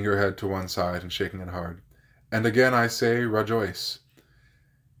 laying her head to one side and shaking it hard. "And again I say, rejoice."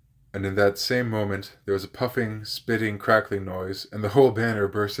 And in that same moment there was a puffing, spitting, crackling noise, and the whole banner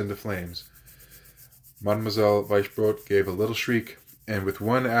burst into flames. Mademoiselle Weichbrot gave a little shriek, and with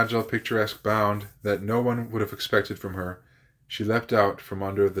one agile, picturesque bound that no one would have expected from her, she leapt out from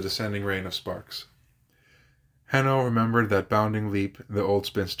under the descending rain of sparks. Hanno remembered that bounding leap the old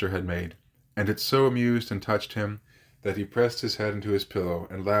spinster had made, and it so amused and touched him that he pressed his head into his pillow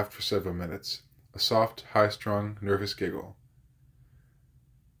and laughed for several minutes, a soft, high-strung, nervous giggle.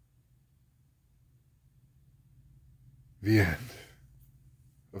 The end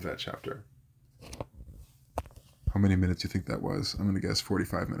of that chapter. How many minutes do you think that was? I'm going to guess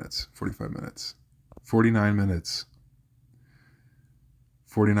 45 minutes. 45 minutes. 49 minutes.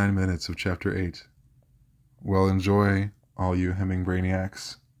 49 minutes of chapter 8. Well, enjoy, all you hemming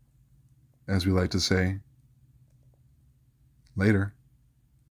brainiacs. As we like to say. Later.